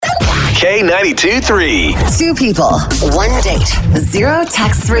K92-3. Two people, one date, zero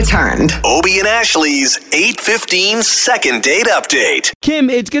texts returned. Obie and Ashley's 8:15 second date update.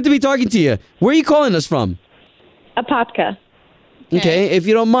 Kim, it's good to be talking to you. Where are you calling us from? Apopka. Okay, if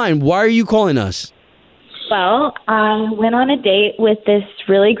you don't mind, why are you calling us? Well, I went on a date with this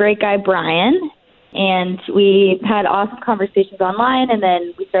really great guy, Brian, and we had awesome conversations online, and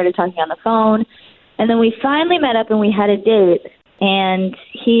then we started talking on the phone, and then we finally met up and we had a date, and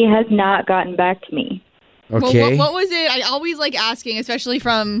he has not gotten back to me. Okay. Well, what was it? I always like asking, especially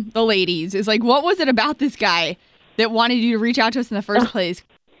from the ladies, is like, what was it about this guy that wanted you to reach out to us in the first place?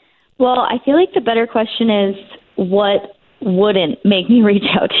 Well, I feel like the better question is, what wouldn't make me reach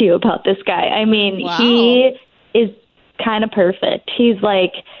out to you about this guy? I mean, Wow. He is kind of perfect. He's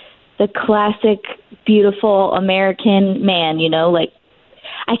like the classic, beautiful American man, you know, like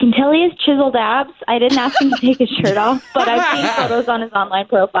I can tell he has chiseled abs. I didn't ask him to take his shirt off, but I've seen photos on his online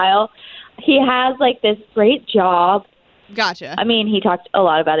profile. He has like this great job. Gotcha. I mean, he talked a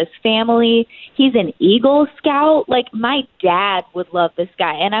lot about his family. He's an Eagle Scout. Like, my dad would love this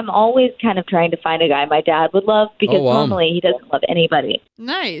guy. And I'm always kind of trying to find a guy my dad would love because normally he doesn't love anybody.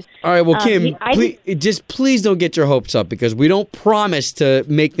 Nice. All right, well, Kim, please don't get your hopes up because we don't promise to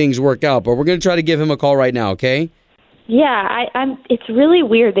make things work out, but we're going to try to give him a call right now, okay? Yeah, it's really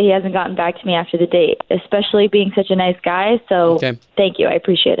weird that he hasn't gotten back to me after the date, especially being such a nice guy. So Thank you. I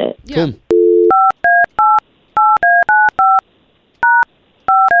appreciate it. Yeah. Cool.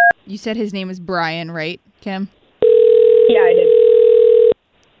 You said his name was Brian, right, Kim? Yeah, I did.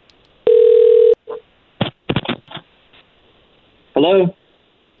 Hello?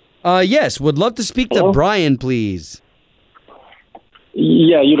 Yes, would love to speak to Brian, please.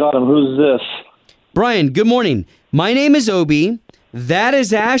 Yeah, you got him. Who's this? Brian, good morning. My name is Obie. That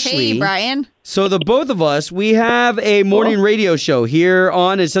is Ashley. Hey, Brian. So the both of us, we have a morning radio show here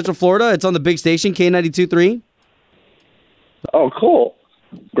in Central Florida. It's on the big station, K92.3. Oh, cool.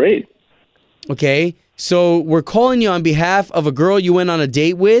 Great. Okay, so we're calling you on behalf of a girl you went on a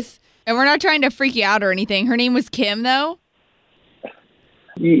date with. And we're not trying to freak you out or anything. Her name was Kim, though?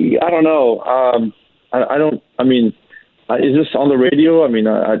 I don't know. Is this on the radio? I mean,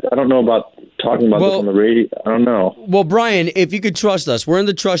 I don't know about talking about this on the radio. I don't know. Well, Brian, if you could trust us, we're in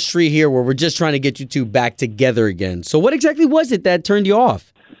the trust tree here where we're just trying to get you two back together again. So what exactly was it that turned you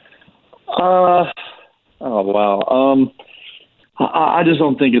off? I just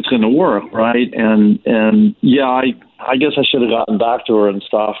don't think it's going to work, right? And yeah, I guess I should have gotten back to her and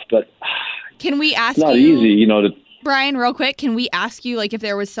stuff, but can we ask it's not easy, you know, to... Brian, real quick, can we ask you, like, if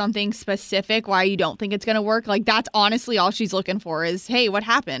there was something specific why you don't think it's going to work? Like, that's honestly all she's looking for is, hey, what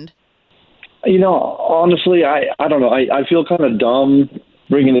happened? You know, honestly, I don't know. I feel kind of dumb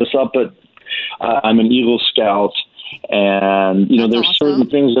bringing this up, but I'm an Eagle Scout. And, you know, That's there's awesome. certain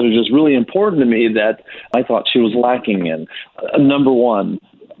things that are just really important to me that I thought she was lacking in. Number one,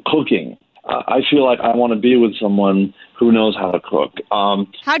 cooking. I feel like I want to be with someone who knows how to cook.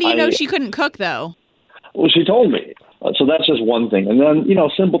 How do you know she couldn't cook, though? Well, she told me. So that's just one thing. And then, you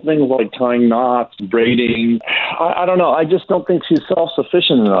know, simple things like tying knots, braiding. I don't know. I just don't think she's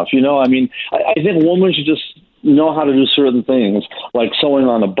self-sufficient enough. You know, I mean, I think a woman should just know how to do certain things, like sewing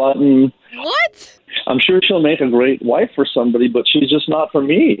on a button. What? I'm sure she'll make a great wife for somebody, but she's just not for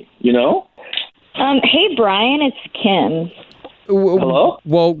me, you know? Hey, Brian, it's Kim. Hello?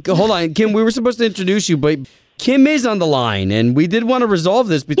 Well, hold on. Kim, we were supposed to introduce you, but Kim is on the line, and we did want to resolve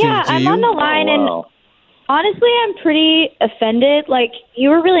this between the two of you. Yeah, I'm on the line, and honestly, I'm pretty offended. Like, you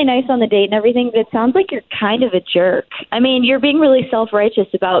were really nice on the date and everything, but it sounds like you're kind of a jerk. I mean, you're being really self-righteous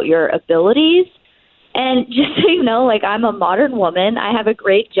about your abilities. And just so you know, like, I'm a modern woman. I have a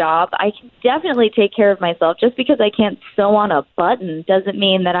great job. I can definitely take care of myself. Just because I can't sew on a button doesn't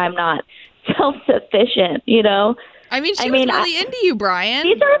mean that I'm not self-sufficient, you know? I mean, she was really into you, Brian.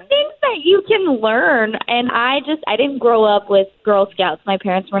 These are things that you can learn. And I didn't grow up with Girl Scouts. My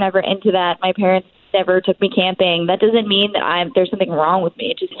parents were never into that. My parents never took me camping. That doesn't mean that there's something wrong with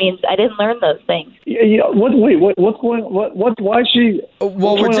me. It just means I didn't learn those things. Yeah. What's going? Why is she?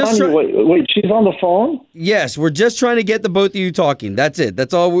 Well, we're just wait. She's on the phone. Yes, we're just trying to get the both of you talking. That's it.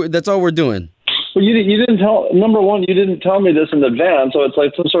 That's all we're doing. Well, you didn't tell. Number one, you didn't tell me this in advance, so it's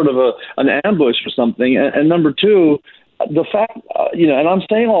like some sort of an ambush or something. And number two, the fact, and I'm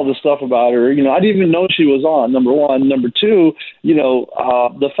saying all this stuff about her, I didn't even know she was on, number one. Number two,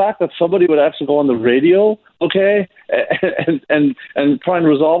 the fact that somebody would actually go on the radio okay, and trying to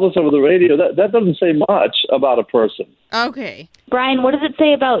resolve this over the radio, that doesn't say much about a person. Okay. Brian, what does it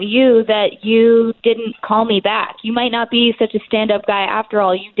say about you that you didn't call me back? You might not be such a stand-up guy after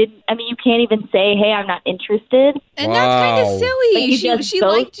all. You can't even say, hey, I'm not interested. And that's kind of silly. Like you just she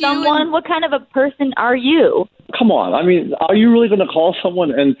ghost liked you. someone? What kind of a person are you? Come on. I mean, are you really going to call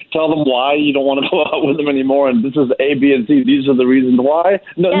someone and tell them why you don't want to go out with them anymore? And this is A, B, and C. These are the reasons why.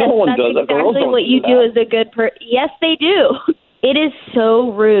 No, yes, no one does that. That's exactly what you do as a good person. Yes, they do. It is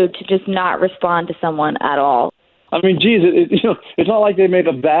so rude to just not respond to someone at all. I mean, geez, it's not like they make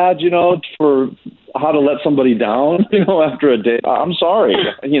a badge, for how to let somebody down, after a day. I'm sorry,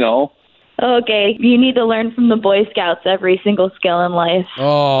 Okay, you need to learn from the Boy Scouts every single skill in life.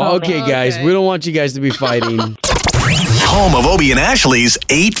 Oh, okay, man. guys. We don't want you guys to be fighting. Home of Obie and Ashley's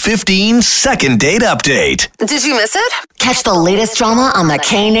 8:15 second date update. Did you miss it? Catch the latest drama on the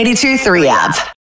K82 3 app.